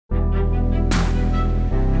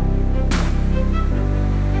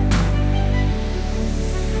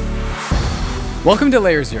Welcome to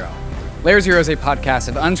Layer Zero. Layer Zero is a podcast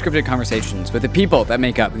of unscripted conversations with the people that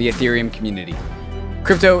make up the Ethereum community.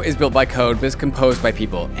 Crypto is built by code, but is composed by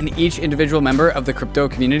people, and each individual member of the crypto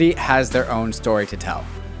community has their own story to tell.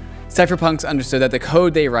 Cypherpunks understood that the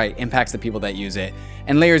code they write impacts the people that use it,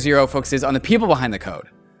 and Layer Zero focuses on the people behind the code,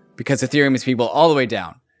 because Ethereum is people all the way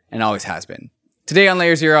down, and always has been. Today on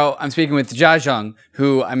Layer Zero, I'm speaking with Jiajun,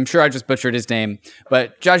 who I'm sure I just butchered his name,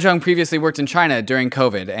 but Jiajun previously worked in China during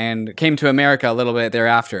COVID and came to America a little bit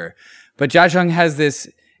thereafter. But Jiajun has this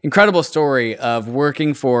incredible story of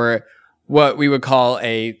working for what we would call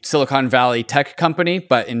a Silicon Valley tech company,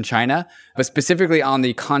 but in China, but specifically on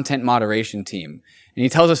the content moderation team. And he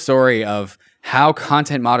tells a story of how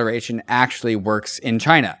content moderation actually works in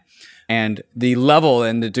China, and the level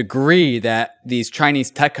and the degree that these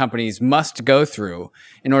Chinese tech companies must go through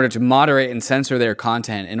in order to moderate and censor their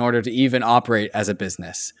content in order to even operate as a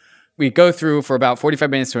business. We go through for about 45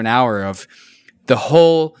 minutes to an hour of the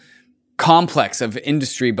whole complex of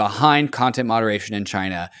industry behind content moderation in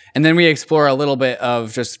China. And then we explore a little bit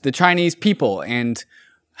of just the Chinese people and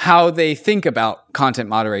how they think about content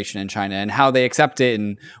moderation in China and how they accept it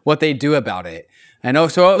and what they do about it. And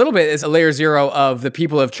also a little bit is a Layer Zero of the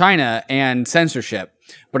people of China and censorship.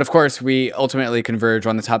 But of course, we ultimately converge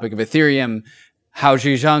on the topic of Ethereum, how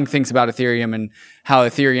Jiajun thinks about Ethereum, and how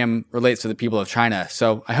Ethereum relates to the people of China.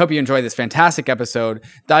 So I hope you enjoy this fantastic episode,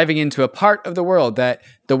 diving into a part of the world that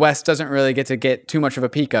the West doesn't really get to get too much of a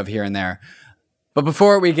peek of here and there. But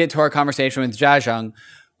before we get to our conversation with Jiajun,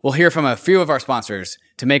 we'll hear from a few of our sponsors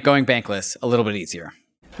to make going bankless a little bit easier.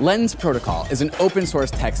 Lens Protocol is an open source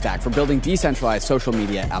tech stack for building decentralized social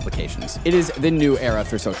media applications. It is the new era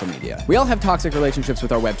for social media. We all have toxic relationships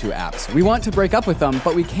with our Web2 apps. We want to break up with them,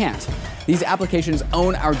 but we can't. These applications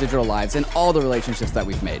own our digital lives and all the relationships that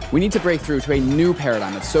we've made. We need to break through to a new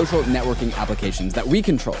paradigm of social networking applications that we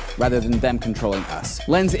control rather than them controlling us.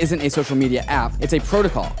 Lens isn't a social media app, it's a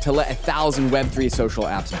protocol to let 1,000 Web3 social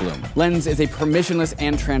apps bloom. Lens is a permissionless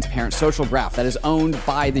and transparent social graph that is owned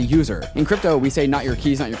by the user. In crypto, we say not your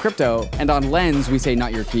keys, not your crypto, and on Lens, we say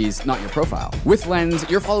not your keys, not your profile. With Lens,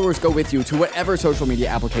 your followers go with you to whatever social media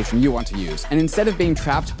application you want to use. And instead of being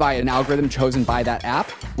trapped by an algorithm chosen by that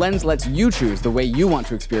app, Lens lets you choose the way you want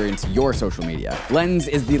to experience your social media. Lens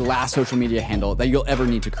is the last social media handle that you'll ever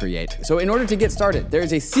need to create. So in order to get started, there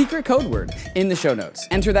is a secret code word in the show notes.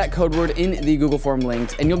 Enter that code word in the Google form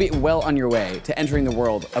linked, and you'll be well on your way to entering the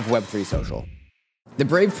world of Web3 social. The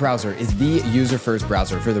Brave browser is the user-first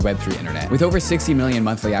browser for the Web3 internet, with over 60 million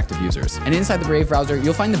monthly active users. And inside the Brave browser,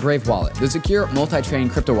 you'll find the Brave wallet, the secure multi-chain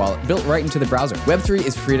crypto wallet built right into the browser. Web3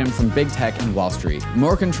 is freedom from big tech and Wall Street,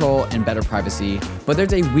 more control and better privacy, but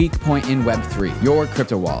there's a weak point in Web3, your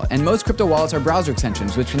crypto wallet. And most crypto wallets are browser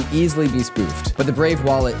extensions, which can easily be spoofed. But the Brave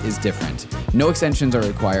wallet is different. No extensions are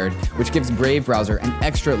required, which gives Brave browser an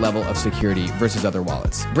extra level of security versus other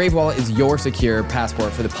wallets. Brave wallet is your secure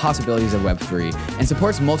passport for the possibilities of Web3, and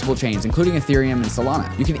supports multiple chains, including Ethereum and Solana.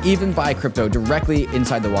 You can even buy crypto directly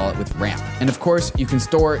inside the wallet with Ramp. And of course, you can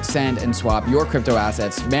store, send, and swap your crypto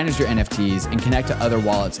assets, manage your NFTs, and connect to other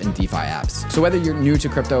wallets and DeFi apps. So whether you're new to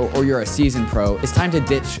crypto or you're a seasoned pro, it's time to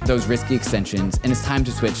ditch those risky extensions, and it's time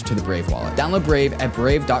to switch to the Brave wallet. Download Brave at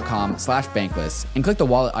brave.com/bankless and click the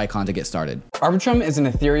wallet icon to get started. Arbitrum is an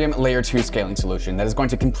Ethereum Layer 2 scaling solution that is going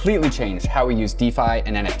to completely change how we use DeFi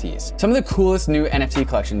and NFTs. Some of the coolest new NFT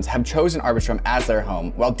collections have chosen Arbitrum as their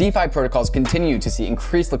home, while DeFi protocols continue to see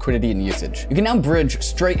increased liquidity and usage. You can now bridge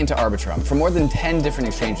straight into Arbitrum from more than 10 different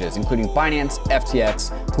exchanges, including Binance,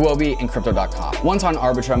 FTX, Huobi, and Crypto.com. Once on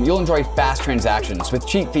Arbitrum, you'll enjoy fast transactions with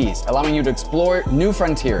cheap fees, allowing you to explore new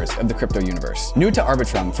frontiers of the crypto universe. New to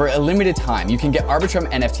Arbitrum, for a limited time, you can get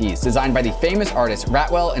Arbitrum NFTs designed by the famous artists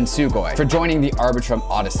Ratwell and Sugoi for joining the Arbitrum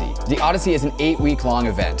Odyssey. The Odyssey is an 8-week-long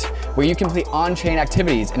event where you complete on-chain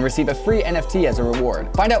activities and receive a free NFT as a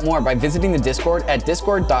reward. Find out more by visiting the Discord at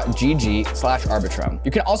discord.gg/Arbitrum.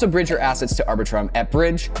 You can also bridge your assets to Arbitrum at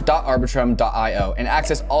bridge.arbitrum.io and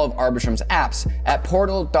access all of Arbitrum's apps at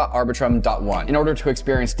portal.arbitrum.one in order to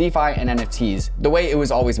experience DeFi and NFTs the way it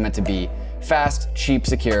was always meant to be: fast, cheap,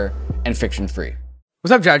 secure, and friction-free.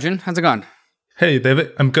 What's up, Jiajun? How's it going? Hey,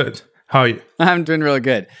 David. I'm good. How are you? I'm doing really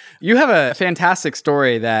good. You have a fantastic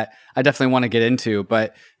story that I definitely want to get into,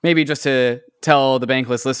 but maybe just to tell the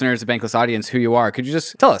Bankless listeners, the Bankless audience who you are, could you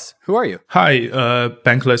just tell us, who are you? Hi,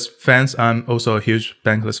 Bankless fans. I'm also a huge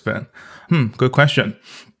Bankless fan. Good question.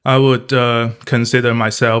 I would consider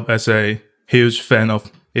myself as a huge fan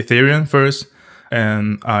of Ethereum first,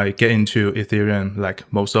 and I get into Ethereum like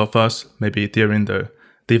most of us, maybe during the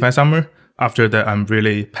DeFi summer. After that, I'm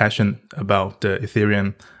really passionate about the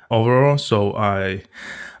Ethereum overall. So I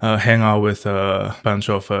hang out with a bunch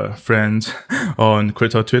of friends on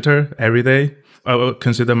crypto Twitter every day. I would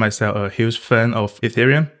consider myself a huge fan of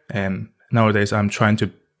Ethereum. And nowadays I'm trying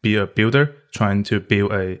to be a builder, trying to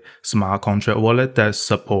build a smart contract wallet that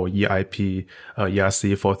support EIP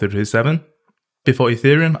ERC-437. Before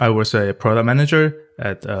Ethereum, I was a product manager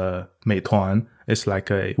at Meituan. It's like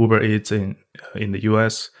a Uber Eats in the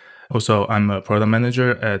US. Also, I'm a product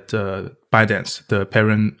manager at ByteDance, the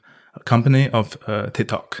parent company of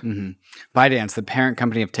TikTok. Mm-hmm. ByteDance, the parent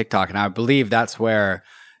company of TikTok. And I believe that's where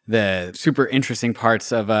the super interesting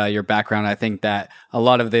parts of your background, I think that a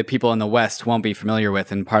lot of the people in the West won't be familiar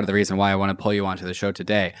with, and part of the reason why I want to pull you onto the show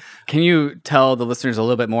today. Can you tell the listeners a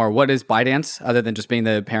little bit more? What is ByteDance, other than just being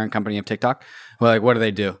the parent company of TikTok? Well, like, what do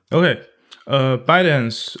they do? Okay.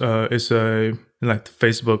 ByteDance is like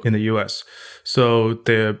Facebook in the US. So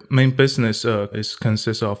their main business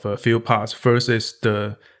consists of a few parts. First is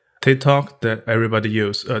the TikTok that everybody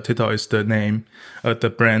use. TikTok is the name, the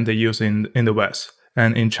brand they use in the West.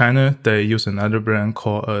 And in China, they use another brand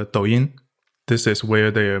called Douyin. This is where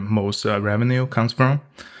their most revenue comes from.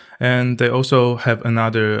 And they also have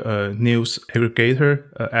another news aggregator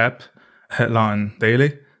app, Headline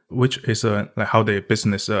Daily, which is like how their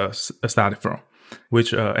business started from,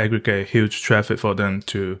 which aggregate huge traffic for them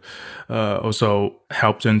to also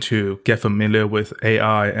help them to get familiar with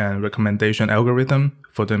AI and recommendation algorithm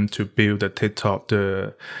for them to build the TikTok,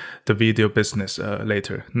 the video business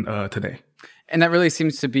later today. And that really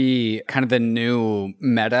seems to be kind of the new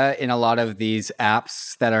meta in a lot of these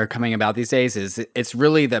apps that are coming about these days. Is it's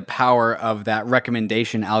really the power of that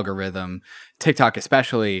recommendation algorithm, TikTok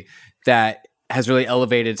especially, that has really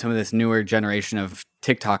elevated some of this newer generation of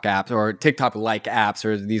TikTok apps or TikTok-like apps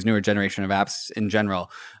or these newer generation of apps in general.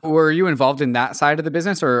 Were you involved in that side of the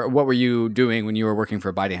business, or what were you doing when you were working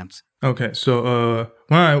for ByteDance? Okay, so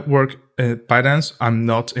when I work at ByteDance, I'm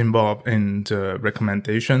not involved in the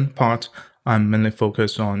recommendation part. I'm mainly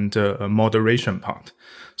focused on the moderation part.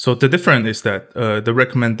 So the difference is that the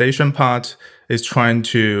recommendation part is trying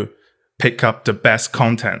to pick up the best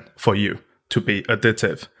content for you to be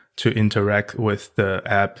addictive, to interact with the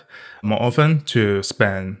app more often, to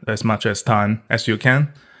spend as much as time as you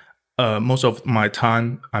can. Most of my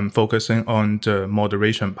time, I'm focusing on the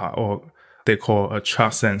moderation part, or they call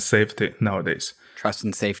trust and safety nowadays. Trust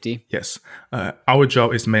and safety? Yes. Our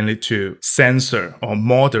job is mainly to censor or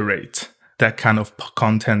moderate that kind of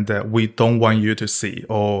content that we don't want you to see,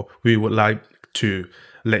 or we would like to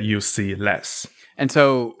let you see less. And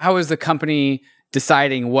so how is the company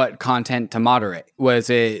deciding what content to moderate? Was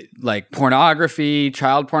it like pornography,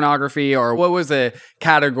 child pornography, or what was the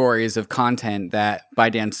categories of content that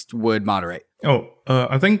ByteDance would moderate?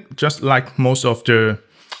 I think just like most of the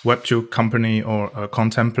Web2 company or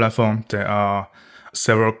content platform, there are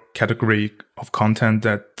several categories of content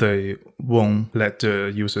that they won't let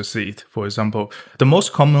the user see it. For example, the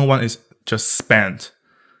most common one is just spam.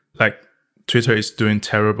 Like Twitter is doing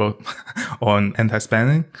terrible on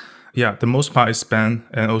anti-spamming. Yeah, the most part is spam,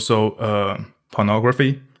 and also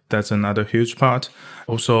pornography. That's another huge part.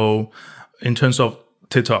 Also, in terms of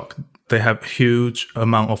TikTok, they have huge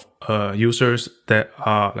amount of users that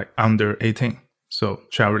are like under 18. So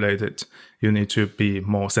child related, you need to be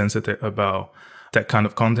more sensitive about that kind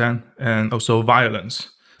of content. And also violence.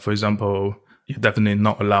 For example, you're definitely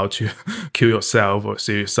not allowed to kill yourself or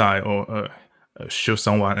suicide or shoot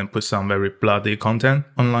someone and put some very bloody content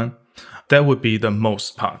online. That would be the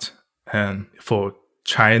most part. And for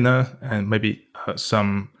China and maybe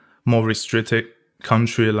some more restricted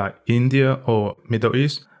country like India or Middle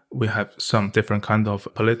East, we have some different kind of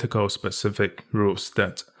political specific rules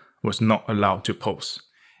that was not allowed to post.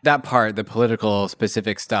 That part, the political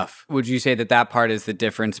specific stuff, would you say that that part is the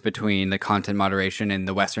difference between the content moderation in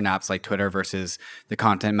the Western apps like Twitter versus the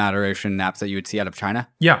content moderation apps that you would see out of China?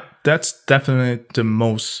 Yeah, that's definitely the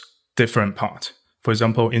most different part. For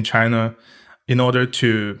example, in China, in order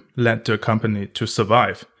to let the company to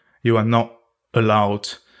survive, you are not allowed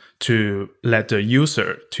to let the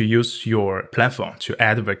user to use your platform to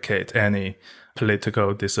advocate any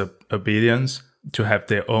political disobedience, to have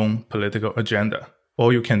their own political agenda.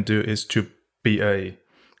 All you can do is to be a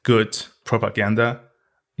good propaganda.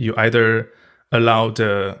 You either allow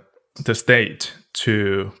the state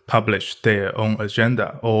to publish their own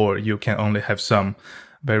agenda, or you can only have some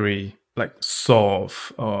very like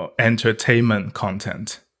soft or entertainment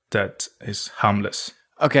content that is harmless.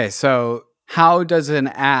 Okay, so how does an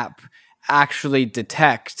app actually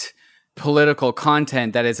detect political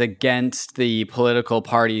content that is against the political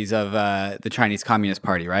parties of the Chinese Communist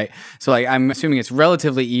Party, right? So like I'm assuming it's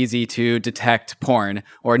relatively easy to detect porn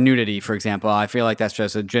or nudity, for example. I feel like that's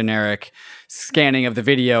just a generic scanning of the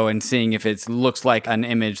video and seeing if it looks like an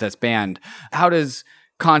image that's banned. How does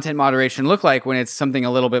content moderation look like when it's something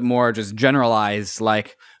a little bit more just generalized,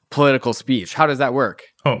 like political speech? How does that work?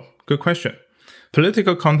 Oh, good question.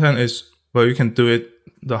 Political content is, well, you can do it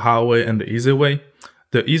the hard way and the easy way.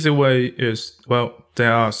 The easy way is, well,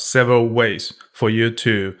 there are several ways for you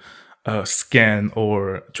to scan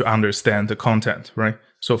or to understand the content, right?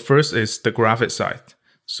 So first is the graphic side.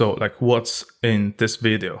 So like what's in this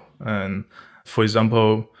video. And for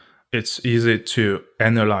example, it's easy to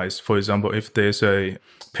analyze, for example, if there's a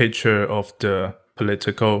picture of the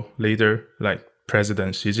political leader, like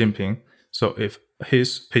President Xi Jinping. So if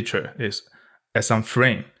his picture is at some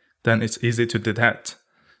frame, then it's easy to detect.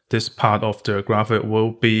 This part of the graphic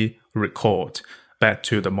will be recorded back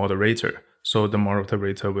to the moderator. So the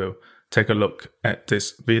moderator will take a look at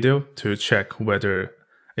this video to check whether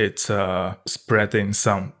it's spreading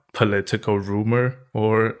some political rumor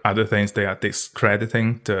or other things. They are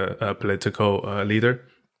discrediting the political leader.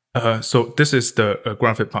 So this is the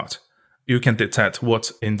graphic part. You can detect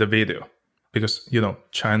what's in the video. Because,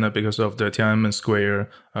 China, because of the Tiananmen Square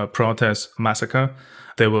protest massacre,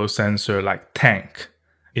 they will censor like tank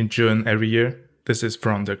in June every year. This is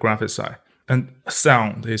from the graphic side. And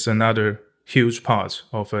sound is another huge part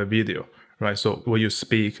of a video, right? So will you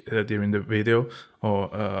speak during the video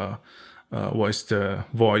or what is the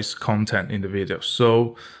voice content in the video?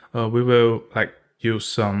 So we will like use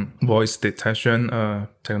some voice detection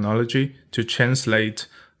technology to translate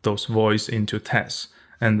those voice into text.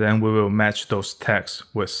 And then we will match those texts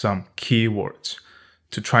with some keywords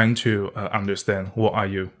to trying to understand what are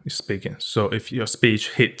you speaking. So if your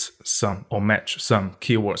speech hits some or match some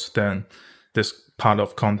keywords, then this part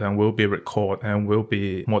of content will be recorded and will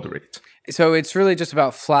be moderated. So it's really just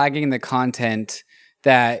about flagging the content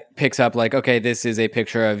that picks up like, okay, this is a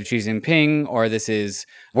picture of Xi Jinping, or this is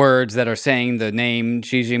words that are saying the name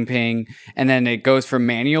Xi Jinping, and then it goes for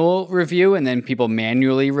manual review, and then people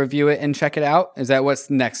manually review it and check it out. Is that what's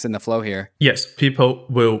next in the flow here? Yes, people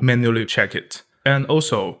will manually check it. And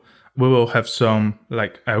also, we will have some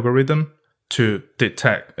like algorithm to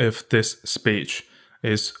detect if this speech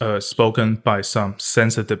is spoken by some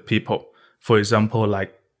sensitive people. For example,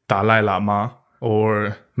 like Dalai Lama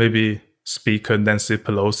or maybe Speaker Nancy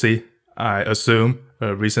Pelosi, I assume,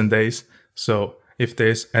 recent days. So if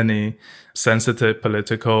there's any sensitive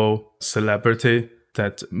political celebrity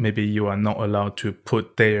that maybe you are not allowed to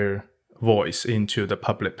put their voice into the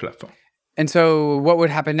public platform. And so what would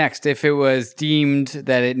happen next if it was deemed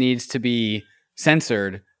that it needs to be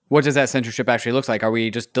censored? What does that censorship actually look like? Are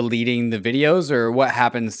we just deleting the videos, or what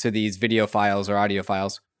happens to these video files or audio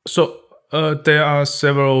files? So there are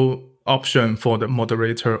several options for the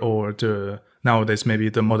moderator or nowadays maybe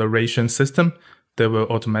the moderation system. They will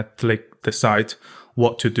automatically decide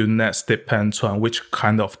what to do next, depends on which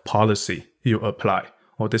kind of policy you apply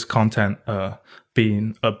or this content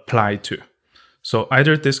being applied to. So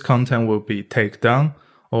either this content will be taken down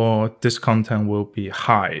or this content will be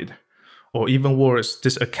hide, or even worse,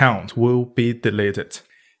 this account will be deleted.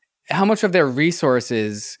 How much of their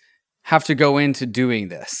resources have to go into doing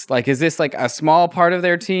this? Like, is this like a small part of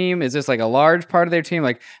their team? Is this like a large part of their team?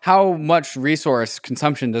 Like, how much resource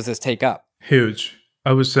consumption does this take up? Huge.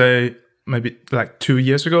 I would say maybe like 2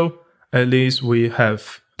 years ago, at least we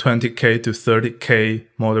have 20K to 30K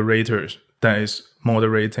moderators that is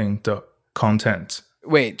moderating the content.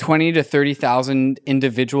 Wait, 20 to 30,000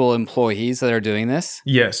 individual employees that are doing this?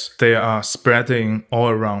 Yes, they are spreading all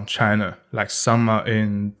around China. Like some are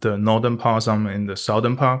in the northern part, some in the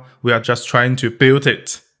southern part. We are just trying to build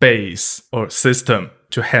it base or system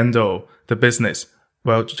to handle the business.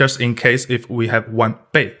 Well, just in case if we have one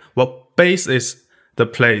base. Well, base is the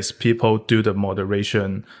place people do the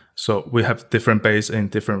moderation. So we have different base in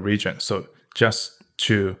different regions. So just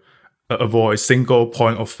to avoid single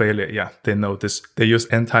point of failure. Yeah, they know this. They use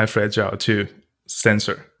anti-fragile to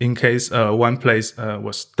censor. In case one place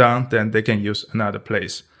was done, then they can use another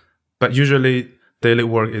place. But usually daily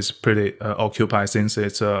work is pretty occupied since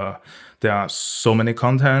it's there are so many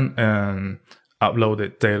content and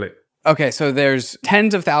uploaded daily. Okay, so there's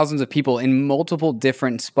tens of thousands of people in multiple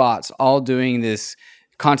different spots all doing this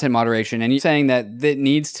content moderation. And you're saying that it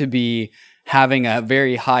needs to be having a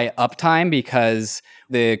very high uptime because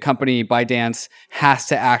the company ByteDance has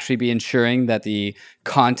to actually be ensuring that the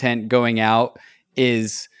content going out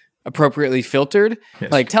is appropriately filtered.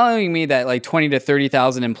 Yes. Like telling me that like 20 to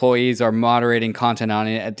 30,000 employees are moderating content on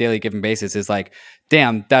it at daily given basis is like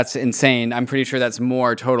Damn, that's insane. I'm pretty sure that's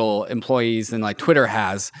more total employees than like Twitter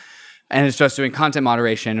has. And it's just doing content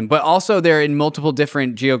moderation. But also they're in multiple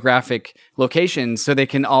different geographic locations, so they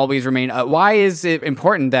can always remain. Why is it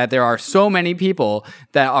important that there are so many people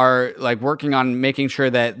that are like working on making sure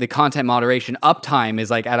that the content moderation uptime is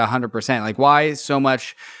like at 100%? Like, why so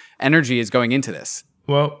much energy is going into this?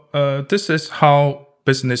 Well, this is how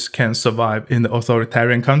business can survive in the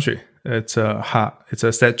authoritarian country. It's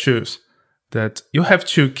a sad truth that you have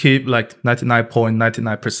to keep like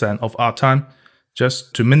 99.99% of uptime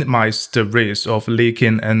just to minimize the risk of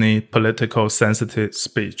leaking any political sensitive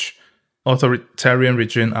speech. Authoritarian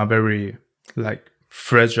regimes are very like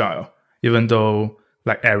fragile, even though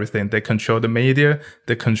like everything, they control the media,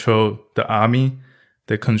 they control the army,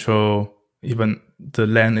 they control even the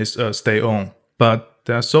land is state-owned. But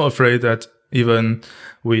they are so afraid that even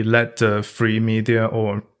we let the free media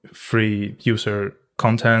or free user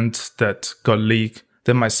content that got leaked,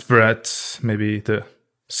 they might spread maybe the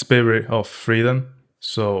spirit of freedom.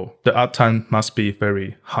 So the uptime must be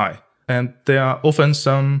very high. And there are often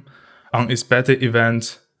some unexpected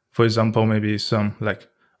events. For example, maybe some like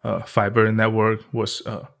fiber network was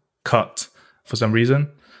cut for some reason,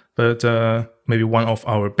 but maybe one of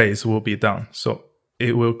our base will be down. So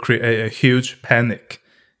it will create a huge panic.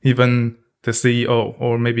 Even the CEO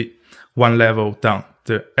or maybe one level down,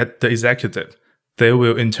 at the executive, they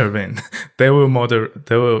will intervene. They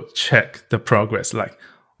will check the progress, like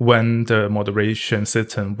when the moderation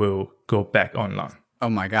system will go back online. Oh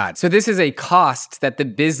my God. So this is a cost that the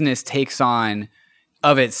business takes on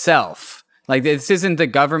of itself. Like, this isn't the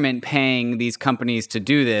government paying these companies to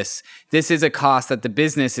do this. This is a cost that the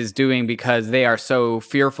business is doing because they are so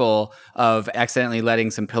fearful of accidentally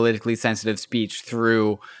letting some politically sensitive speech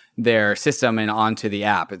through their system and onto the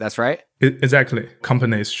app. That's right? Exactly.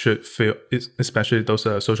 Companies should feel, especially those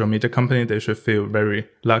social media companies, they should feel very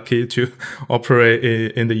lucky to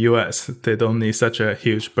operate in the US. They don't need such a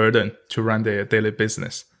huge burden to run their daily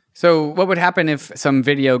business. So what would happen if some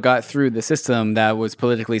video got through the system that was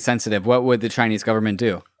politically sensitive? What would the Chinese government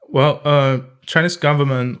do? Well, Chinese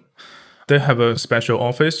government, they have a special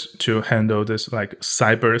office to handle this like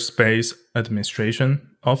cyberspace administration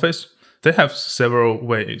office. They have several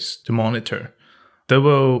ways to monitor. They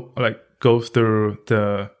will like go through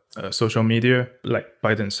the social media like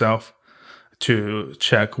by themselves to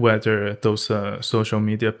check whether those social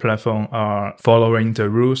media platforms are following the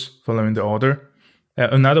rules, following the order.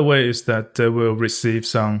 Another way is that they will receive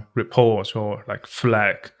some reports or like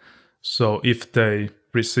flag. So if they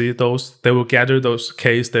receive those, they will gather those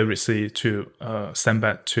cases they receive to send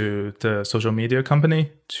back to the social media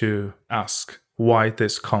company to ask why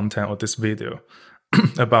this content or this video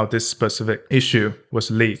about this specific issue was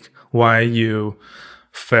leaked, why you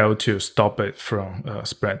failed to stop it from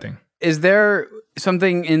spreading. Is there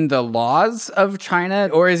something in the laws of China,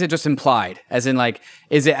 or is it just implied? As in, like,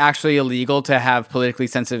 is it actually illegal to have politically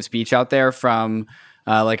sensitive speech out there from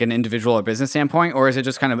like an individual or business standpoint? Or is it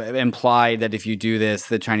just kind of implied that if you do this,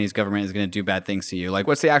 the Chinese government is going to do bad things to you? Like,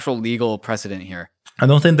 what's the actual legal precedent here? I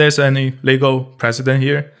don't think there's any legal precedent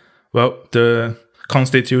here. Well, the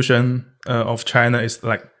constitution of China is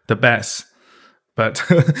like the best. But,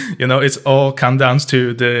 it's all comes down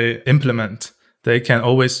to the implement. They can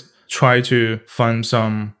always try to find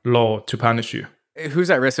some law to punish you. Who's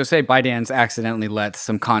at risk? So say ByteDance accidentally lets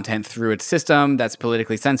some content through its system that's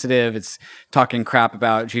politically sensitive. It's talking crap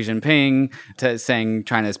about Xi Jinping, saying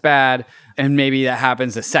China's bad. And maybe that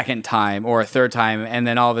happens a second time or a third time. And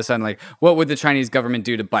then all of a sudden, like, what would the Chinese government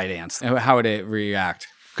do to ByteDance? How would it react?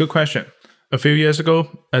 Good question. A few years ago,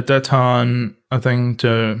 at that time, I think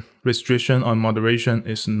the restriction on moderation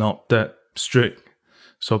is not that strict.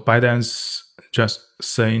 So ByteDance just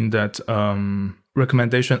saying that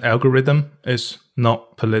recommendation algorithm is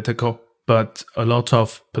not political, but a lot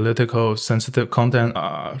of political sensitive content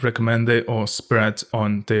are recommended or spread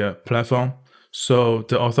on their platform. So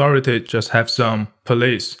the authority just have some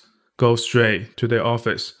police go straight to their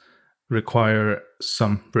office, require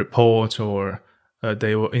some report, or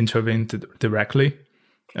they will intervene directly.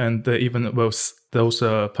 And they even will, those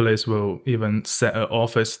police will even set an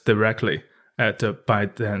office directly at the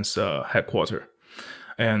ByteDance headquarters.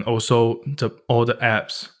 And also all the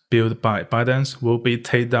apps built by ByteDance will be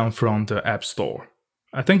taken down from the App Store.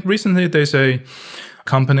 I think recently there's a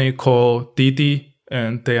company called Didi,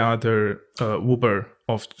 and they are the Uber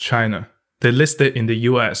of China. They listed in the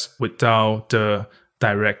US without the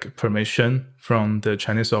direct permission from the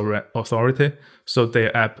Chinese authority. So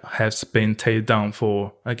their app has been taken down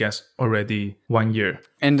for, I guess, already 1 year.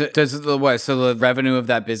 And does so the revenue of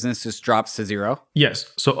that business just drops to zero?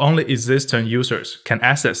 Yes. So only existing users can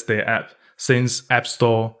access their app. since App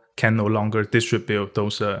Store can no longer distribute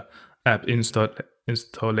those app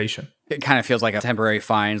installation. It kind of feels like a temporary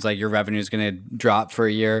fines, like your revenue is going to drop for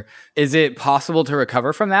a year. Is it possible to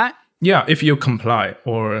recover from that? Yeah, if you comply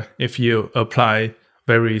or if you apply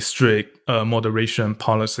very strict moderation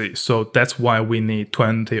policy. So that's why we need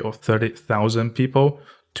 20 or 30,000 people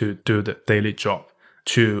to do the daily job,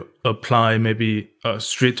 to apply maybe a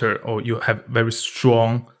stricter, or you have very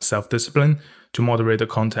strong self-discipline to moderate the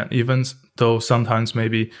content, even though sometimes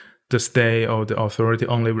maybe the state or the authority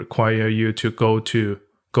only require you to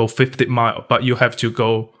go 50 miles, but you have to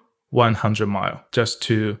go 100 miles just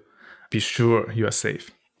to be sure you are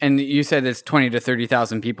safe. And you said there's 20 to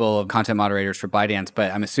 30,000 people, content moderators for ByteDance,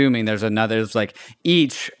 but I'm assuming there's like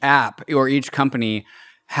each app or each company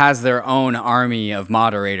has their own army of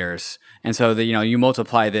moderators. And so you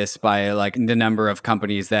multiply this by like the number of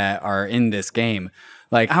companies that are in this game.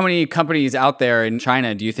 Like, how many companies out there in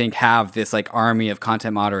China do you think have this like army of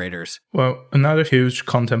content moderators? Well, another huge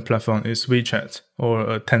content platform is WeChat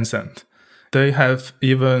or Tencent. They have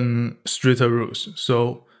even stricter rules.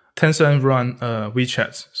 So Tencent run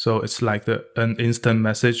WeChat, so it's like an instant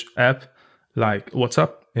message app like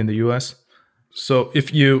WhatsApp in the US. So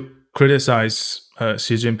if you criticize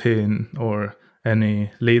Xi Jinping or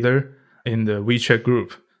any leader in the WeChat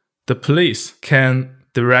group, the police can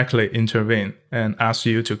directly intervene and ask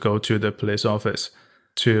you to go to the police office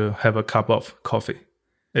to have a cup of coffee.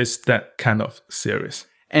 It's that kind of serious.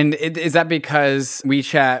 And is that because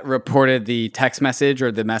WeChat reported the text message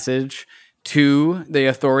or the message to the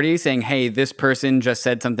authorities saying, hey, this person just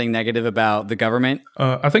said something negative about the government?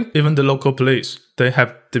 I think even the local police, they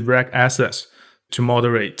have direct access to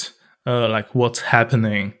moderate like what's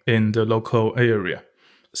happening in the local area.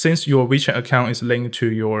 Since your WeChat account is linked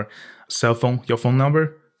to your cell phone, your phone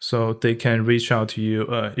number, so they can reach out to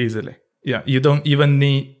you easily. Yeah, you don't even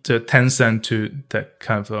need the Tencent to that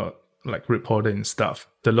kind of like reporting stuff.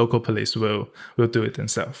 The local police will do it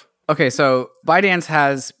themselves. Okay, so ByteDance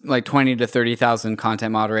has like 20 to 30,000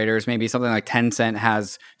 content moderators. Maybe something like Tencent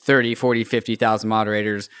has 30, 40, 50,000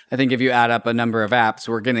 moderators. I think if you add up a number of apps,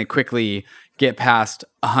 we're going to quickly get past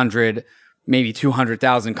 100, maybe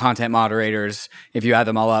 200,000 content moderators. If you add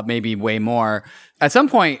them all up, maybe way more. At some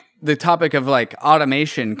point, the topic of like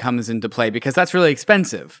automation comes into play because that's really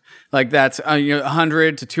expensive. Like that's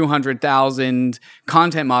 100 to 200,000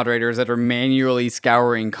 content moderators that are manually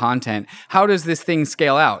scouring content. How does this thing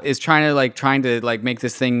scale out? Is China trying to make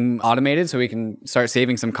this thing automated so we can start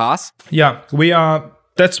saving some costs? Yeah,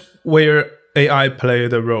 that's where AI play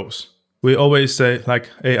the roles. We always say like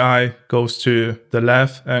AI goes to the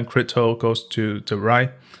left and crypto goes to the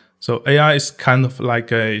right. So AI is kind of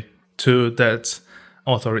like a tool that's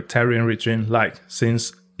authoritarian regime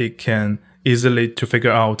since it can easily to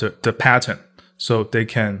figure out the pattern, so they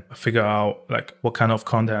can figure out like what kind of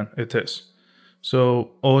content it is. So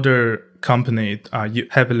other companies are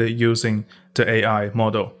heavily using the AI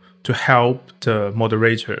model to help the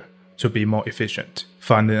moderator to be more efficient,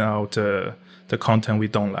 finding out the content we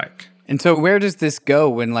don't like. And so where does this go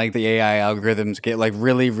when the AI algorithms get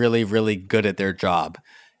really, really, really good at their job?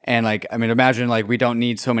 And imagine we don't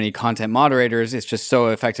need so many content moderators. It's just so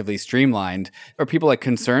effectively streamlined. Are people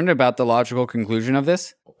concerned about the logical conclusion of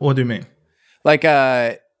this? What do you mean?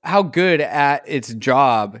 How good at its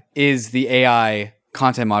job is the AI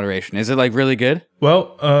content moderation? Is it really good?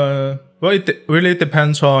 Well, it really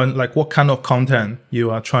depends on what kind of content you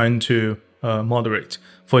are trying to moderate.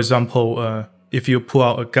 For example, if you pull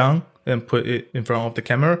out a gun and put it in front of the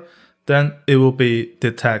camera, then it will be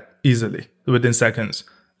detected easily within seconds.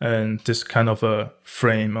 And this kind of a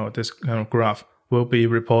frame or this kind of graph will be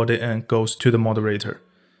reported and goes to the moderator.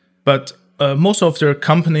 But most of the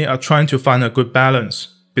company are trying to find a good balance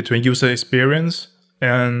between user experience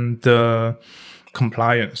and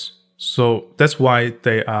compliance. So that's why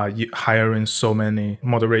they are hiring so many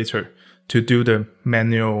moderators to do the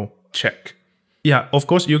manual check. Yeah, of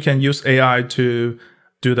course, you can use AI to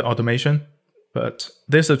do the automation, but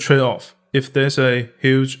there's a trade-off. If there's a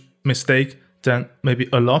huge mistake, then maybe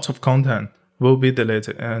a lot of content will be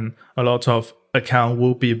deleted and a lot of account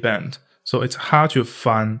will be banned. So it's hard to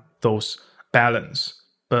find those balance.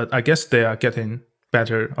 But I guess they are getting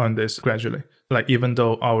better on this gradually. Even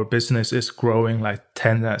though our business is growing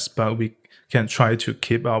 10x, but we can try to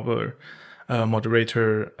keep our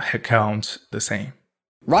moderator account the same.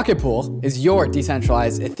 Rocket Pool is your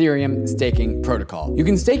decentralized Ethereum staking protocol. You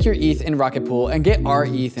can stake your ETH in Rocket Pool and get our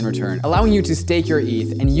ETH in return, allowing you to stake your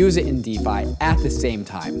ETH and use it in DeFi at the same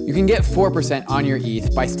time. You can get 4% on your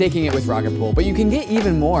ETH by staking it with Rocket Pool, but you can get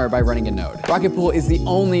even more by running a node. Rocket Pool is the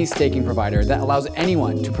only staking provider that allows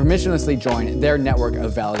anyone to permissionlessly join their network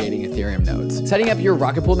of validating Ethereum nodes. Setting up your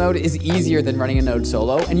Rocket Pool node is easier than running a node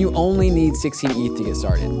solo, and you only need 16 ETH to get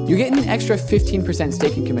started. You get an extra 15%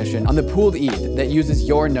 staking commission on the pooled ETH that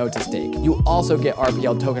uses your node to stake. You also get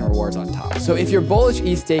RPL token rewards on top. So if you're bullish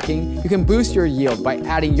ETH staking, you can boost your yield by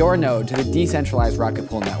adding your node to the decentralized Rocket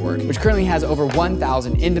Pool network, which currently has over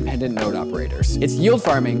 1,000 independent node operators. It's yield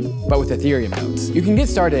farming, but with Ethereum nodes. You can get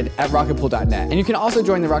started at rocketpool.net, and you can also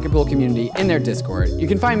join the Rocket Pool community in their Discord. You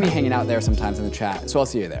can find me hanging out there sometimes in the chat, so I'll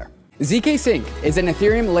see you there. ZK Sync is an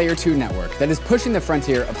Ethereum Layer 2 network that is pushing the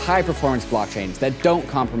frontier of high-performance blockchains that don't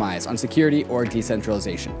compromise on security or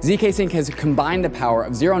decentralization. ZK Sync has combined the power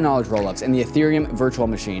of zero-knowledge rollups and the Ethereum virtual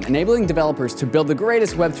machine, enabling developers to build the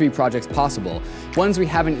greatest Web3 projects possible, ones we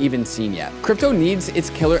haven't even seen yet. Crypto needs its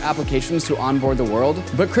killer applications to onboard the world,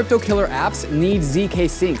 but crypto killer apps need ZK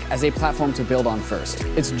Sync as a platform to build on first.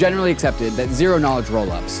 It's generally accepted that zero-knowledge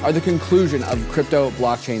rollups are the conclusion of crypto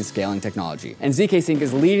blockchain scaling technology, and ZK Sync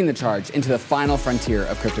is leading the charge into the final frontier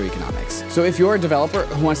of crypto economics. So if you're a developer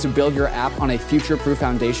who wants to build your app on a future-proof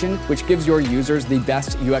foundation, which gives your users the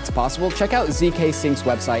best UX possible, check out ZK Sync's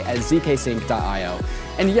website at zksync.io.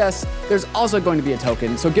 And yes, there's also going to be a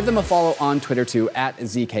token, so give them a follow on Twitter too, at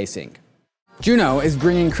ZKSync. Juno is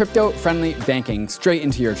bringing crypto-friendly banking straight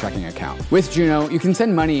into your checking account. With Juno, you can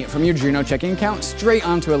send money from your Juno checking account straight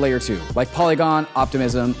onto a layer 2, like Polygon,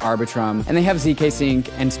 Optimism, Arbitrum, and they have ZK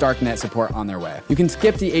Sync and Starknet support on their way. You can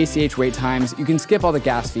skip the ACH wait times, you can skip all the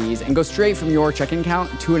gas fees, and go straight from your checking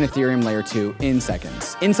account to an Ethereum layer 2 in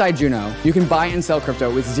seconds. Inside Juno, you can buy and sell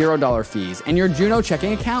crypto with $0 fees, and your Juno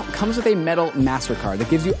checking account comes with a metal MasterCard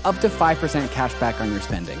that gives you up to 5% cash back on your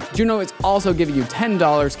spending. Juno is also giving you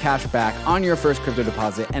 $10 cash back on your first crypto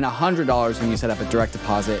deposit and $100 when you set up a direct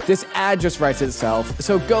deposit. This ad just writes itself,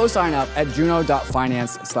 so go sign up at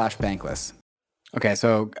juno.finance/bankless. Okay,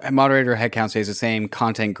 so moderator headcount stays the same,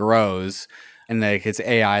 content grows, and it's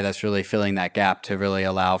AI that's really filling that gap to really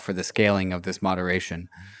allow for the scaling of this moderation.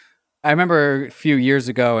 I remember a few years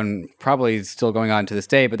ago, and probably still going on to this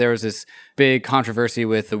day, but there was this big controversy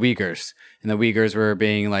with the Uyghurs, and the Uyghurs were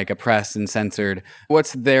being oppressed and censored.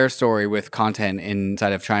 What's their story with content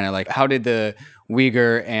inside of China? How did the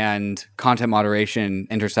Uyghur and content moderation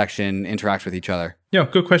intersection interact with each other? Yeah,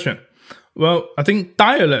 good question. Well, I think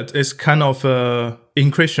dialect is kind of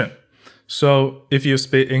encryption. So if you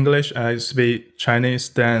speak English, I speak Chinese,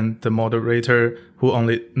 then the moderator who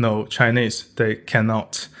only know Chinese, they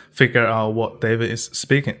cannot figure out what David is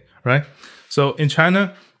speaking, right? So in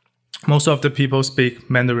China, most of the people speak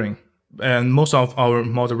Mandarin, and most of our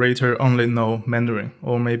moderator only know Mandarin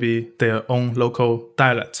or maybe their own local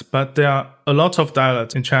dialect. But there are a lot of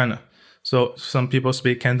dialects in China. So some people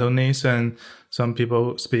speak Cantonese and some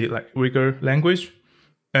people speak Uyghur language.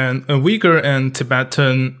 And Uyghur and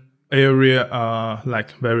Tibetan area are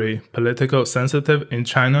very political sensitive in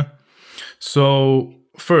China. So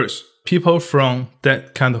first, people from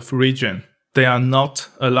that kind of region, they are not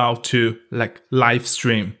allowed to live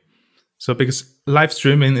stream. So because live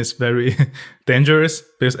streaming is very dangerous,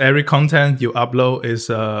 because every content you upload is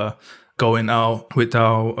going out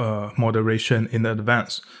without moderation in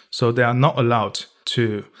advance. So they are not allowed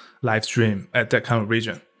to live stream at that kind of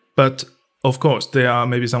region. But of course, there are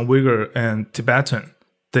maybe some Uyghur and Tibetan.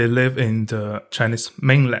 They live in the Chinese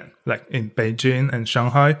mainland, like in Beijing and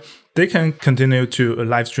Shanghai. They can continue to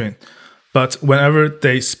live stream. But whenever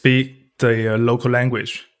they speak the local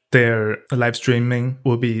language, their live streaming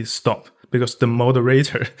will be stopped because the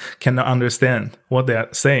moderator cannot understand what they are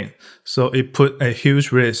saying. So it put a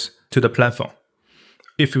huge risk to the platform.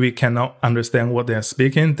 If we cannot understand what they are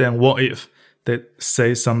speaking, then what if they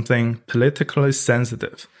say something politically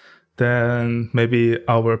sensitive? Then maybe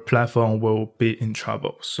our platform will be in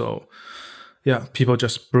trouble. So yeah, people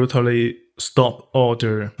just brutally stop all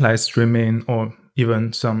their live streaming or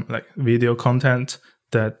even some video content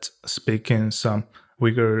that speak in some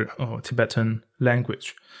Uyghur or Tibetan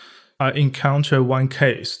language. I encountered one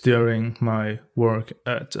case during my work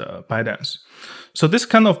at ByteDance. So this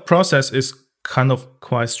kind of process is kind of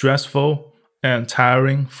quite stressful and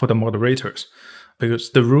tiring for the moderators because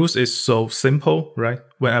the rules is so simple, right?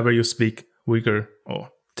 Whenever you speak Uyghur or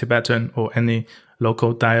Tibetan or any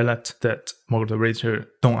local dialect that moderator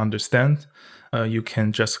don't understand, you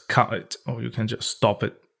can just cut it or you can just stop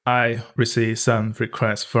it. I received some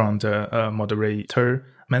requests from the moderator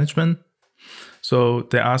management. So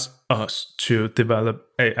they asked us to develop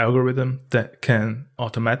an algorithm that can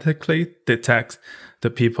automatically detect the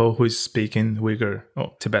people who is speaking Uyghur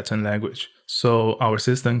or Tibetan language. So our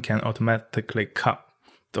system can automatically cut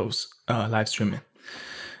those live streaming.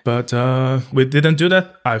 But we didn't do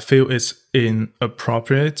that. I feel it's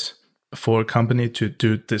inappropriate for a company to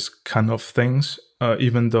do this kind of things,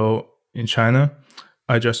 even though in China,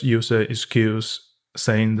 I just use an excuse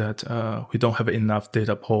saying that we don't have enough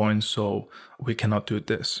data points, so we cannot do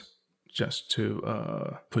this, just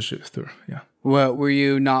to push it through. Yeah. What were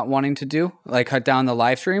you not wanting to do? Like cut down the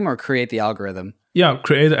live stream or create the algorithm? Yeah,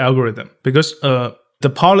 create the algorithm. Because the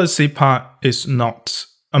policy part is not...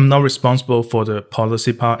 I'm not responsible for the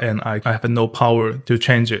policy part, and I have no power to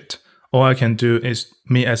change it. All I can do is,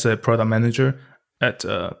 me as a product manager at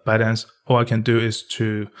ByteDance, all I can do is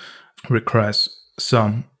to request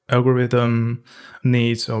some algorithm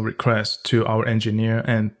needs or requests to our engineer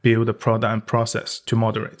and build a product and process to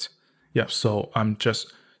moderate. Yeah, so I'm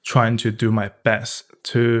just trying to do my best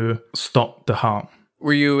to stop the harm.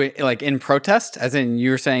 Were you like in protest? As in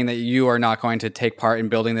you're saying that you are not going to take part in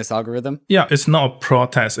building this algorithm? Yeah, it's not a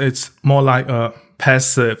protest. It's more like a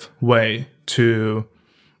passive way to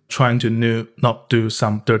trying to not do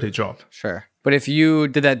some dirty job. Sure. But if you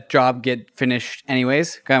did that job get finished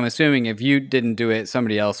anyways? I'm assuming if you didn't do it,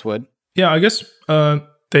 somebody else would. Yeah, I guess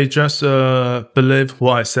they just believe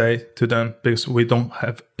what I say to them because we don't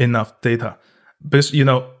have enough data. Because,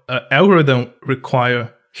 algorithm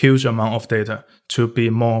require huge amount of data to be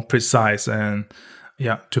more precise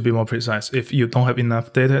to be more precise. If you don't have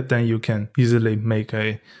enough data, then you can easily make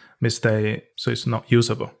a mistake, so it's not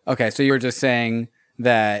usable. Okay, so you were just saying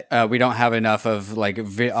that we don't have enough of like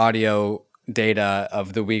audio data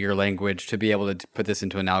of the Uyghur language to be able to put this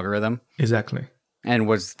into an algorithm? Exactly. And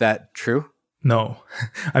was that true? No.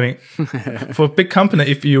 I mean, for a big company,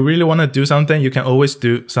 if you really want to do something, you can always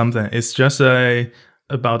do something. It's just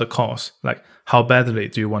about the cost. Like, how badly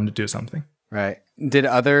do you want to do something? Right. Did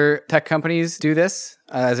other tech companies do this,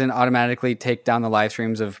 as in automatically take down the live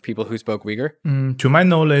streams of people who spoke Uyghur? To my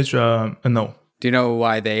knowledge, no. Do you know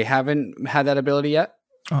why they haven't had that ability yet?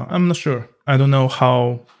 I'm not sure. I don't know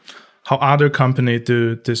how other companies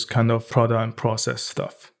do this kind of product and process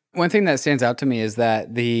stuff. One thing that stands out to me is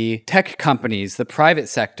that the tech companies, the private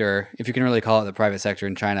sector, if you can really call it the private sector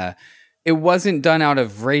in China, it wasn't done out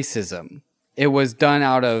of racism. It was done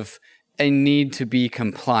out of a need to be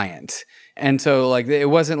compliant. And so like it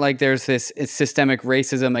wasn't like there's this systemic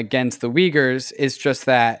racism against the Uyghurs. It's just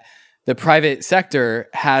that the private sector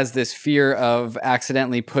has this fear of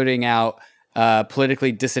accidentally putting out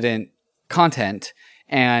politically dissident content.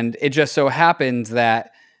 And it just so happens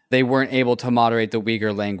that they weren't able to moderate the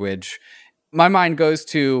Uyghur language. My mind goes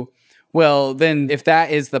to, well, then if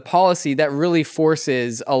that is the policy, that really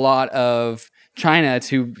forces a lot of China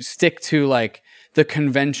to stick to like the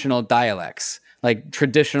conventional dialects, like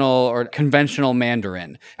traditional or conventional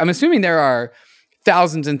Mandarin. I'm assuming there are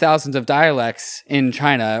thousands and thousands of dialects in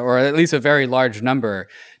China, or at least a very large number.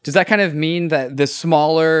 Does that kind of mean that the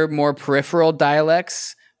smaller, more peripheral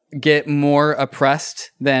dialects get more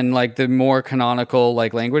oppressed than like the more canonical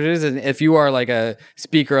like languages? And if you are like a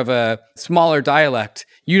speaker of a smaller dialect,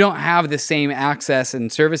 you don't have the same access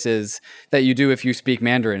and services that you do if you speak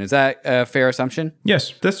Mandarin. Is that a fair assumption?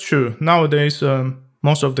 Yes, that's true. Nowadays,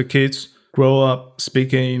 most of the kids grow up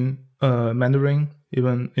speaking Mandarin,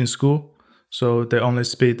 even in school. So they only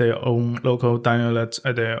speak their own local dialects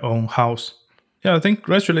at their own house. Yeah, I think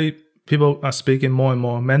gradually people are speaking more and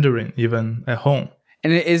more Mandarin, even at home.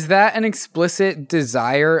 And is that an explicit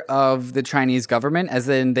desire of the Chinese government, as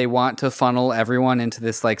in they want to funnel everyone into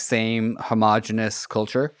this like same homogenous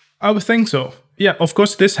culture? I would think so. Yeah, of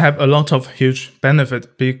course, this have a lot of huge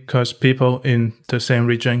benefit because people in the same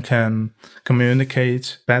region can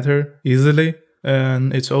communicate better, easily.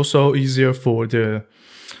 And it's also easier for the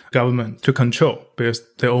government to control because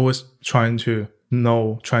they're always trying to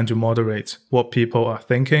moderate what people are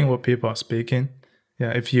thinking, what people are speaking. Yeah,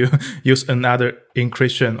 if you use another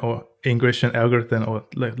encryption or English algorithm or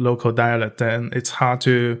like local dialect, then it's hard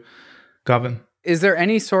to govern. Is there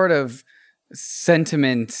any sort of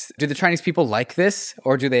sentiment? Do the Chinese people like this,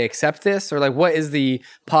 or do they accept this, or like what is the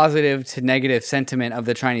positive to negative sentiment of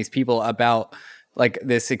the Chinese people about like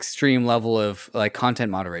this extreme level of like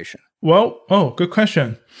content moderation? Well, good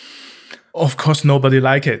question. Of course, nobody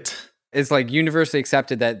like it. It's like universally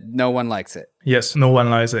accepted that no one likes it. Yes, no one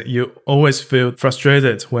likes it. You always feel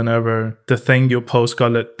frustrated whenever the thing you post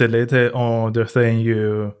got deleted or the thing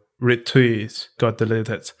you retweet got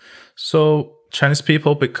deleted. So Chinese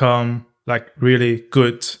people become like really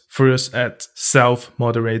good first at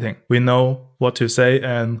self-moderating. We know what to say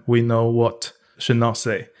and we know what should not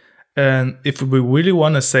say. And if we really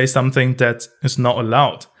want to say something that is not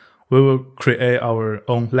allowed, we will create our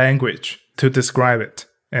own language to describe it.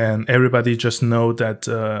 And everybody just know that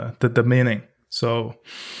the meaning. So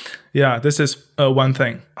yeah, this is one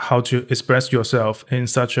thing, how to express yourself in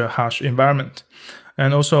such a harsh environment.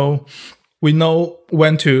 And also, we know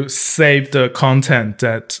when to save the content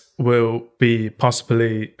that will be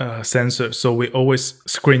possibly censored. So we always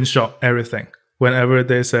screenshot everything. Whenever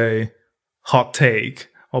there's a hot take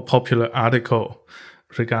or popular article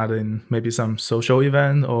regarding maybe some social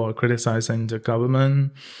event or criticizing the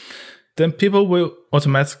government, then people will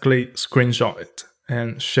automatically screenshot it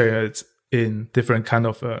and share it in different kind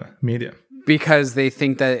of media. Because they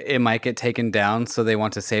think that it might get taken down, so they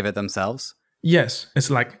want to save it themselves? Yes, it's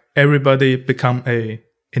like everybody become a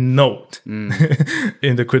node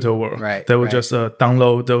in the crypto world. Right, they will just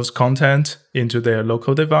download those content into their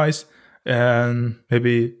local device and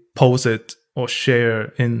maybe post it or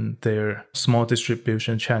share in their small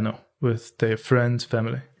distribution channel with their friends,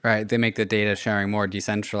 family. Right, they make the data sharing more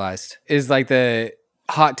decentralized. Is like the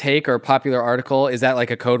hot take or popular article, is that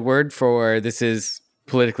like a code word for this is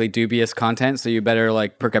politically dubious content, so you better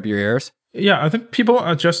like perk up your ears? Yeah, I think people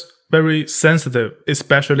are just very sensitive,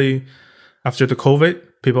 especially after the COVID.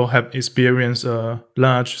 People have experienced a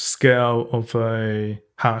large scale of a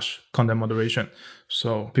harsh content moderation.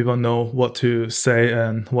 So people know what to say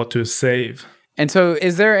and what to save. And so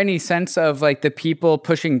is there any sense of like the people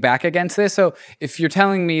pushing back against this? So if you're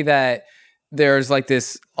telling me that there's like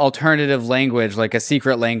this alternative language, like a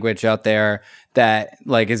secret language out there that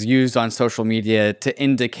like is used on social media to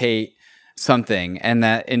indicate something, and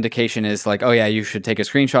that indication is like, oh yeah, you should take a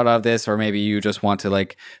screenshot of this, or maybe you just want to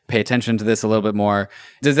like pay attention to this a little bit more.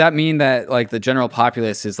 Does that mean that like the general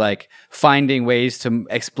populace is like finding ways to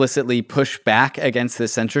explicitly push back against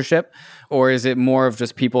this censorship? Or is it more of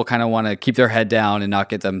just people kind of want to keep their head down and not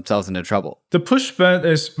get themselves into trouble? The pushback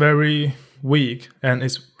is very weak and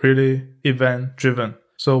it's really event driven.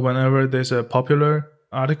 So whenever there's a popular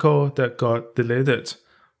article that got deleted,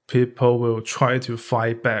 people will try to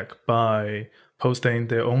fight back by posting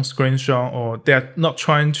their own screenshot, or they're not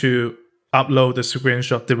trying to upload the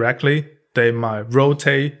screenshot directly. They might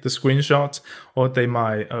rotate the screenshot, or they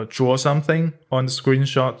might draw something on the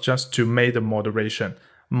screenshot just to make the moderation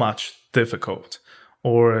much difficult.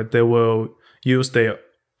 Or they will use their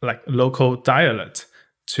like local dialect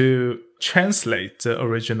to translate the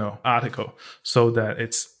original article so that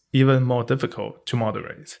it's even more difficult to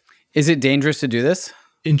moderate. Is it dangerous to do this?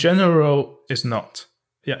 In general, it's not.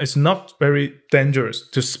 Yeah, it's not very dangerous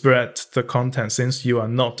to spread the content since you are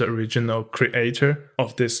not the original creator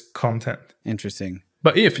of this content. Interesting.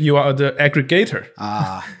 But if you are the aggregator,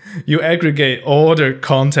 you aggregate all the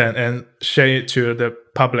content and share it to the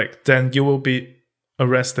public, then you will be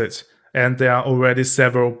arrested. And there are already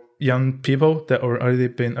several young people that already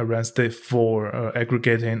been arrested for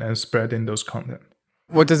aggregating and spreading those content.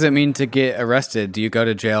 What does it mean to get arrested? Do you go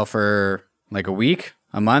to jail for like a week,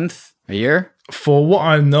 a month, a year? For what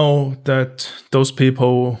I know, that those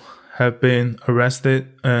people have been arrested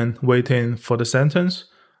and waiting for the sentence.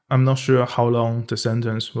 I'm not sure how long the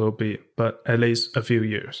sentence will be, but at least a few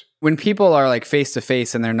years. When people are like face to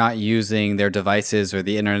face and they're not using their devices or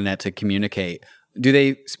the internet to communicate, do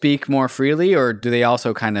they speak more freely, or do they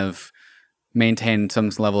also kind of maintain some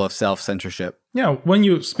level of self-censorship? Yeah, when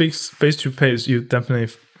you speak face to face, you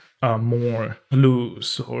definitely are more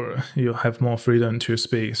loose, or you have more freedom to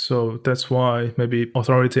speak. So that's why maybe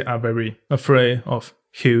authorities are very afraid of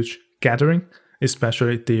huge gathering,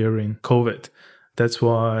 especially during COVID. That's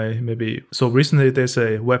why maybe, so recently there's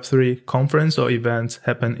a Web3 conference or event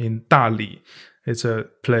happened in Dali. It's a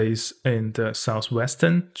place in the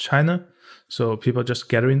southwestern China. So people just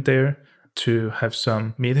gathering there to have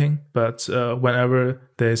some meeting. But whenever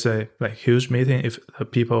there's a like huge meeting, if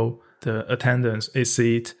the attendance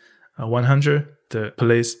exceed 100, the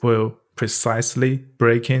police will precisely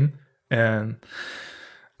break in and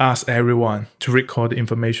ask everyone to record the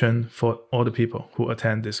information for all the people who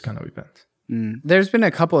attend this kind of event. There's been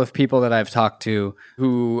a couple of people that I've talked to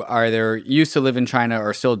who either used to live in China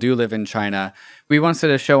or still do live in China. We once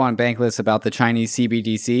did a show on Bankless about the Chinese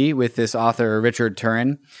CBDC with this author, Richard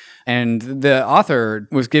Turin. And the author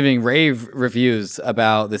was giving rave reviews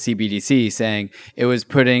about the CBDC, saying it was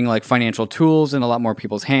putting like financial tools in a lot more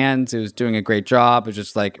people's hands. It was doing a great job. It was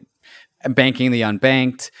just like banking the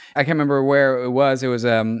unbanked. I can't remember where it was. It was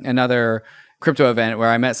another crypto event where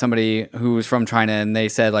I met somebody who was from China, and they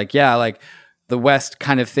said like, yeah, like the West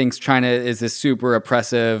kind of thinks China is this super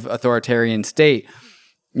oppressive authoritarian state.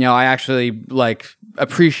 I actually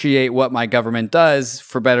appreciate what my government does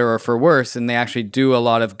for better or for worse, and they actually do a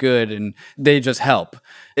lot of good and they just help.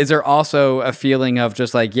 Is there also a feeling of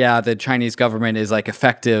just the Chinese government is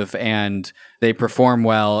effective and they perform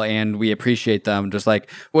well and we appreciate them? Just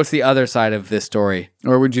what's the other side of this story?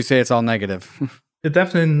 Or would you say it's all negative? It's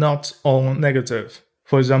definitely not all negative.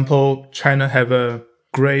 For example, China have a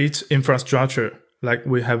great infrastructure.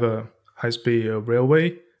 We have a high-speed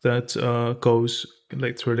railway that goes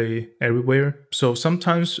literally everywhere. So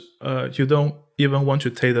sometimes you don't even want to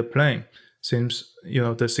take the plane. Since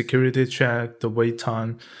the security check, the wait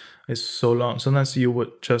time is so long. Sometimes you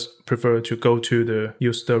would just prefer to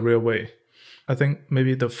use the railway. I think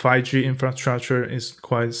maybe the 5G infrastructure is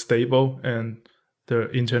quite stable and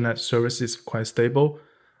the internet service is quite stable.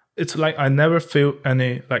 It's I never feel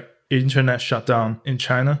any internet shutdown in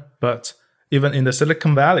China, but even in the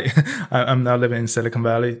Silicon Valley, I'm now living in Silicon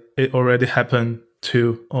Valley, it already happened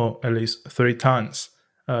 2 or at least 3 times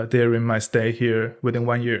during my stay here within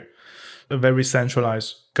 1 year. A very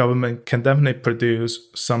centralized government can definitely produce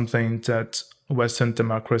something that Western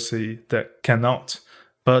democracy that cannot,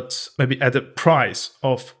 but maybe at the price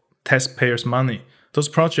of taxpayers' money. Those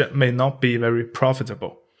projects may not be very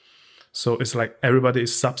profitable. So it's everybody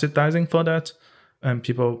is subsidizing for that, and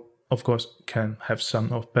people, of course, can have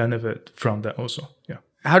some of benefit from that also. Yeah.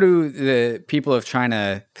 How do the people of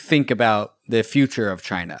China think about the future of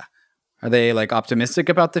China? Are they optimistic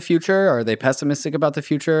about the future? Are they pessimistic about the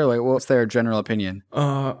future? What's their general opinion?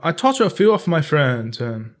 I talked to a few of my friends,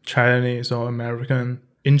 Chinese or American.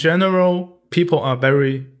 In general, people are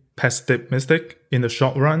very pessimistic in the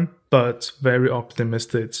short run, but very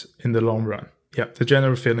optimistic in the long run. Yeah, the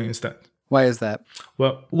general feeling is that. Why is that?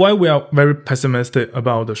 Well, why we are very pessimistic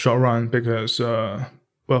about the short run? Because,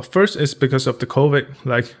 first is because of the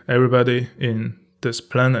COVID, everybody in this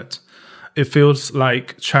planet. It feels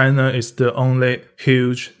like China is the only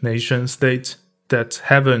huge nation state that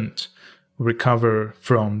haven't recovered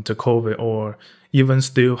from the COVID or even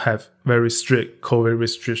still have very strict COVID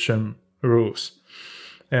restriction rules.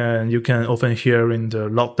 And you can often hear in the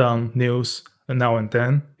lockdown news now and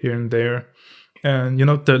then, here and there. And,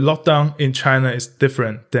 the lockdown in China is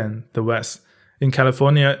different than the West. In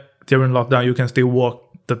California, during lockdown, you can still walk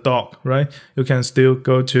the dog, right? You can still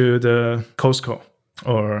go to the Costco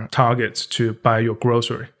or Target to buy your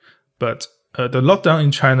grocery. But the lockdown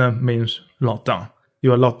in China means lockdown.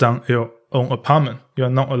 You are locked down in your own apartment. You are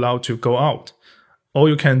not allowed to go out. All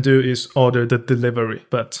you can do is order the delivery.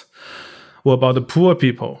 But what about the poor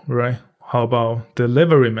people, right? How about the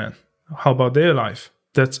delivery man? How about their life?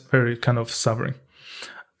 That's very kind of suffering.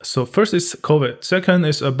 So first is COVID. Second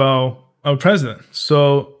is about our president.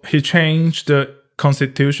 So he changed the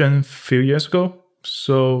constitution a few years ago.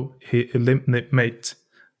 So he eliminated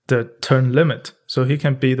the term limit. So he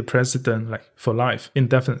can be the president for life,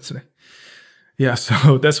 indefinitely. Yeah,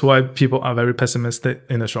 so that's why people are very pessimistic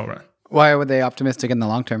in the short run. Why were they optimistic in the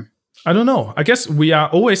long term? I don't know. I guess we are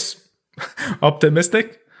always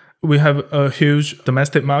optimistic. We have a huge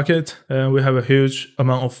domestic market and we have a huge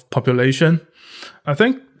amount of population. I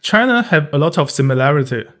think China have a lot of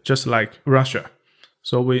similarity, just like Russia.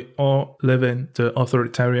 So we all live in the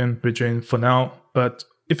authoritarian regime for now. But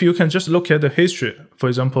if you can just look at the history, for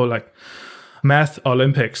example, Math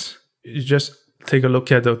Olympics, you just take a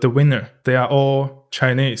look at the winner. They are all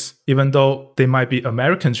Chinese, even though they might be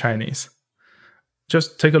American Chinese.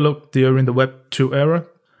 Just take a look during the Web 2 era.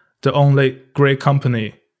 The only great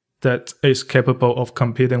company that is capable of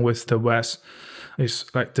competing with the West is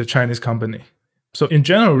the Chinese company. So in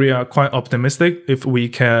general, we are quite optimistic if we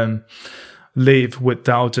can live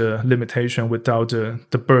without the limitation, without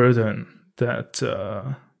the burden that's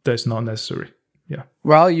not necessary. Yeah.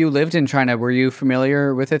 While you lived in China, were you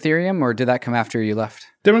familiar with Ethereum or did that come after you left?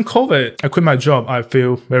 During COVID, I quit my job. I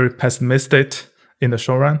feel very pessimistic in the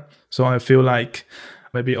short run. So I feel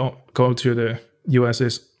maybe I'll go to the US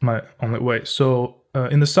is my only way. So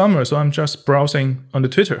in the summer, so I'm just browsing on the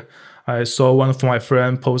Twitter. I saw one of my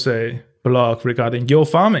friends post a blog regarding yield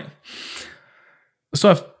farming.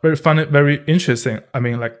 So I found it very interesting. I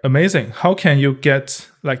mean, amazing. How can you get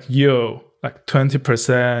yield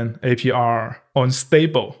 20% APR on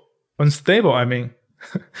stable? On stable, I mean,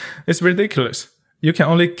 it's ridiculous. You can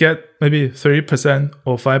only get maybe 3%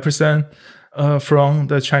 or 5% from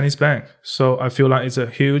the Chinese bank. So I feel it's a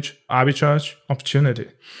huge arbitrage opportunity.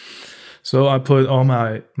 So I put all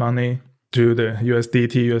my money to the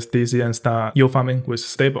USDT, USDC and start yield farming with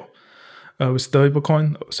stable. With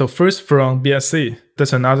stablecoin. So first from BSC,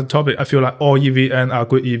 that's another topic. I feel all EVM are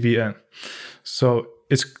good EVM. So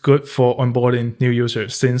it's good for onboarding new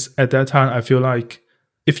users. Since at that time, I feel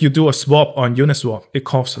if you do a swap on Uniswap, it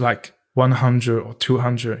costs like 100 or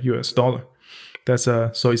 200 US dollar. That's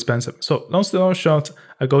so expensive. So long story short,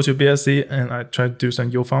 I go to BSC and I try to do some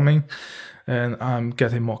yield farming, and I'm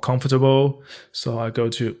getting more comfortable. So I go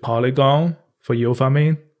to Polygon for yield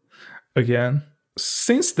farming again.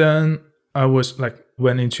 Since then, I was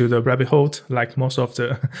went into the rabbit hole, like most of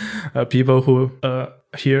the people who are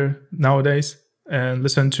here nowadays, and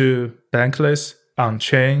listen to Bankless,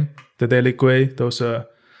 On-Chain, The Daily Gray. Those are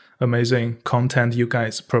amazing content you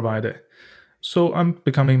guys provided. So I'm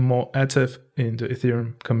becoming more active in the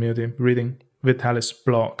Ethereum community, reading Vitalik's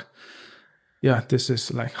blog. Yeah, this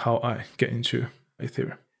is how I get into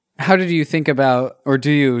Ethereum. How did you think about, or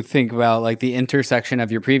do you think about the intersection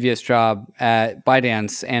of your previous job at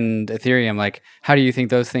Binance and Ethereum? How do you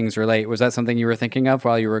think those things relate? Was that something you were thinking of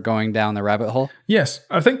while you were going down the rabbit hole? Yes,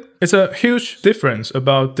 I think it's a huge difference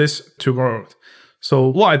about these two worlds. So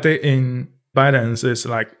what I did in Binance is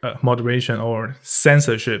moderation or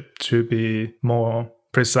censorship, to be more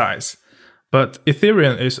precise. But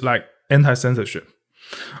Ethereum is anti-censorship.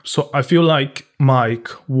 So I feel like my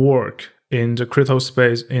work in the crypto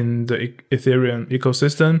space, in the Ethereum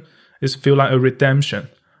ecosystem, is feel like a redemption.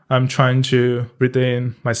 I'm trying to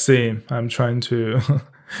redeem my sin. I'm trying to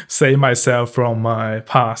save myself from my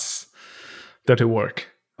past dirty work.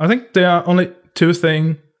 I think there are only two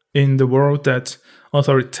things in the world that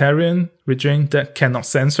authoritarian regime that cannot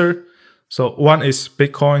censor. So one is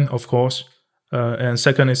Bitcoin, of course, and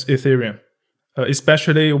second is Ethereum.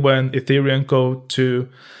 Especially when Ethereum go to,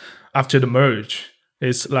 after the merge,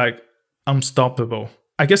 it's unstoppable.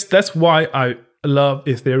 I guess that's why I love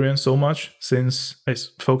Ethereum so much, since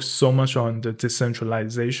it's focused so much on the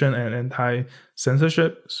decentralization and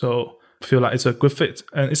anti-censorship. So I feel like it's a good fit.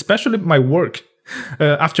 And especially my work,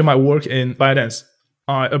 after my work in Binance,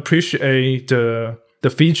 I appreciate the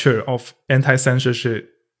feature of anti-censorship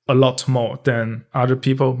a lot more than other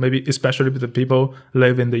people, maybe especially the people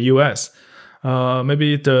live in the US.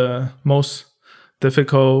 Maybe the most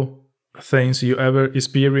difficult things you ever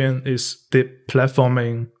experience is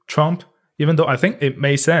deplatforming Trump, even though I think it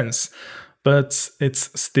made sense, but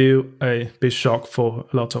it's still a big shock for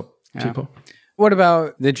a lot of people. What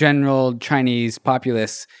about the general Chinese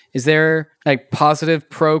populace? Is there positive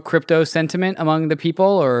pro-crypto sentiment among the people,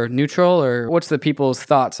 or neutral, or what's the people's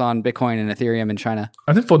thoughts on Bitcoin and Ethereum in China?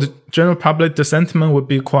 I think for the general public, the sentiment would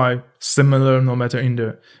be quite similar, no matter in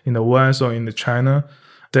the West or in the China.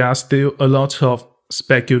 There are still a lot of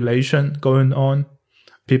speculation going on.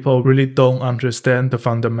 People really don't understand the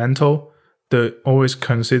fundamental. They always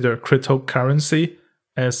consider cryptocurrency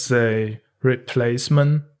as a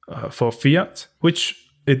replacement for fiat, which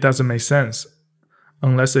it doesn't make sense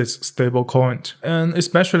unless it's stable coin. And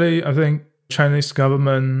especially, I think Chinese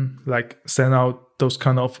government send out those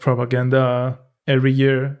kind of propaganda every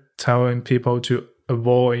year, telling people to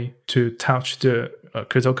avoid to touch the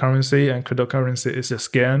cryptocurrency, and cryptocurrency is a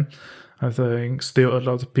scam. I think still a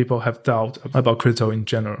lot of people have doubt about crypto in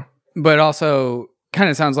general. But also kind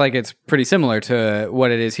of sounds like it's pretty similar to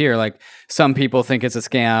what it is here. Some people think it's a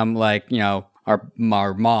scam,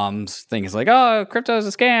 our moms think it's oh, crypto is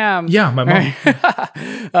a scam. Yeah, my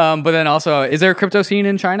mom. But then also, is there a crypto scene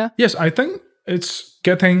in China? Yes, I think it's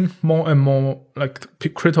getting more and more,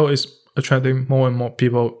 crypto is attracting more and more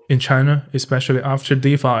people in China, especially after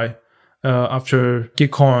DeFi, after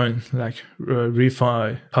Gitcoin,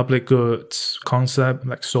 refi, public goods concept,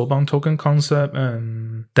 Soulbound token concept,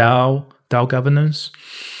 and DAO governance.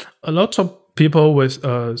 A lot of people with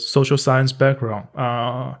a social science background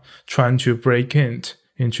are trying to break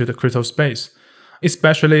into the crypto space,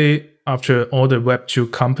 especially after all the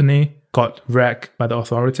Web2 company got wrecked by the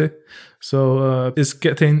authority. So it's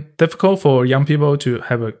getting difficult for young people to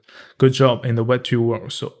have a good job in the Web2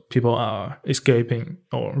 world. So people are escaping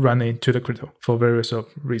or running to the crypto for various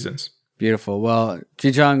reasons. Beautiful. Well,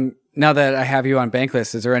 Jiajun, now that I have you on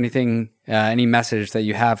Bankless, is there anything, any message that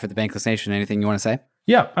you have for the Bankless Nation? Anything you want to say?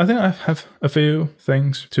 Yeah, I think I have a few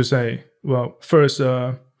things to say. Well, first,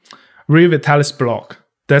 read Vitalik's blog.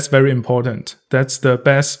 That's very important. That's the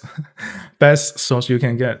best source you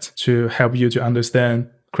can get to help you to understand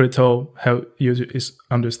crypto, help you to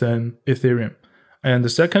understand Ethereum. And the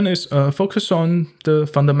second is focus on the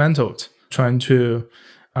fundamentals, trying to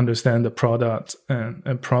understand the product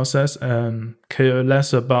and process, and care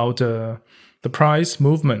less about the price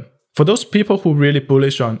movement. For those people who really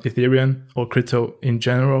bullish on Ethereum or crypto in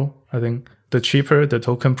general, I think the cheaper the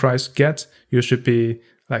token price gets, you should be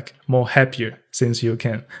more happier, since you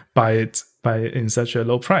can buy it in such a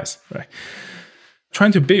low price, right?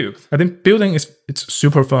 Trying to build. I think building it's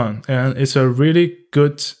super fun, and it's a really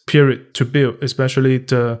good period to build, especially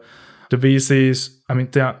the the VCs, I mean,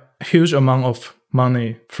 there are huge amount of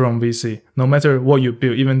money from VC. No matter what you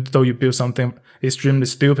build, even though you build something extremely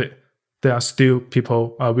stupid, there are still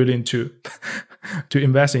people are willing to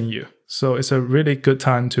invest in you. So it's a really good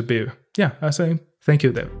time to build. Yeah, I say thank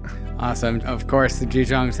you, Dave. Awesome. Of course,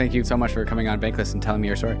 Jiajun, thank you so much for coming on Bankless and telling me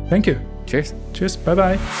your story. Thank you. Cheers. Cheers.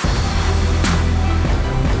 Bye-bye.